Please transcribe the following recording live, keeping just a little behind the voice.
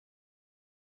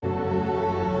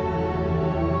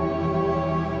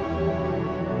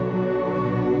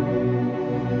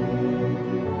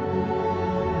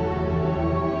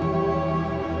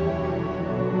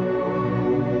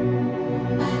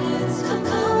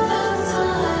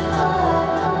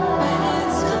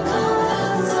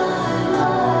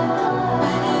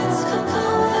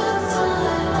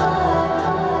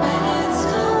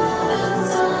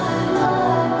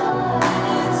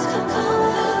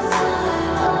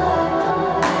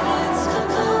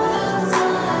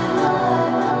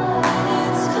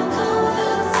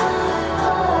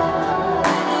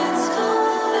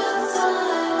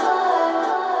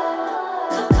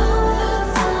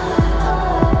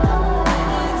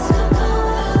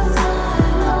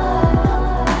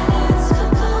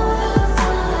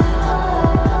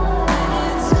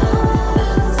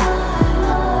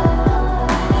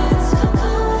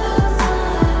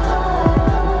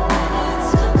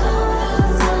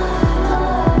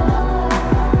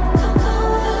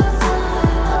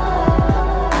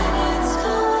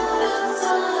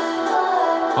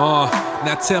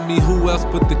Now tell me who else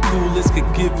but the coolest could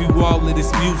give you all of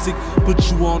this music,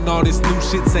 put you on all this new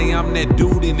shit, say I'm that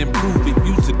dude and improve it.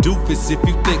 You's a doofus if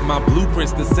you think my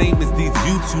blueprint's the same as these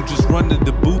youths who just run to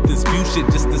the booth and spew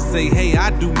shit just to say, hey,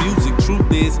 I do music.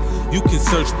 Truth is, you can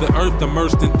search the earth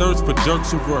immersed in thirst for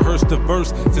jerks who rehearsed the verse.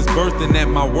 Since birth and at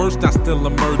my worst, I still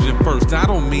emerging first. I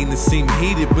don't mean to seem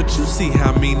heated, but you see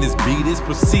how mean this beat is.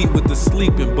 Proceed with the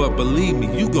sleeping, but believe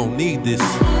me, you gon' need this.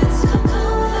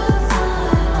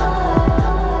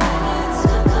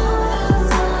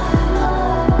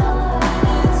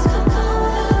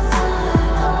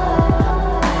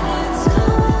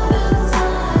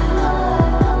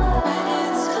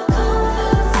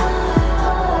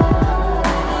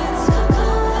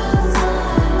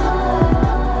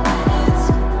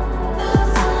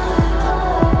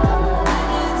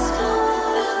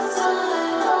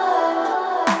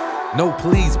 No,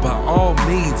 please, by all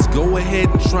means, go ahead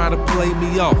and try to play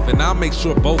me off, and I'll make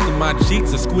sure both of my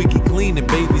cheeks are squeaky clean and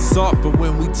baby soft. But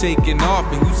when we taking off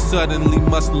and you suddenly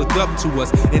must look up to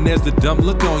us, and there's the dumb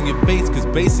look on your face, cause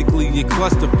basically you're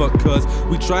clusterfuck, cause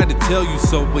we tried to tell you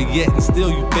so, but yet and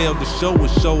still you failed to show a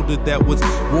shoulder that was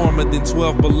warmer than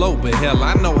 12 below. But hell,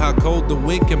 I know how cold the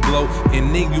wind can blow,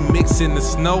 and then you mix in the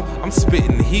snow. I'm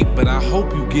spitting heat, but I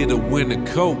hope you get a winter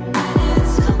coat.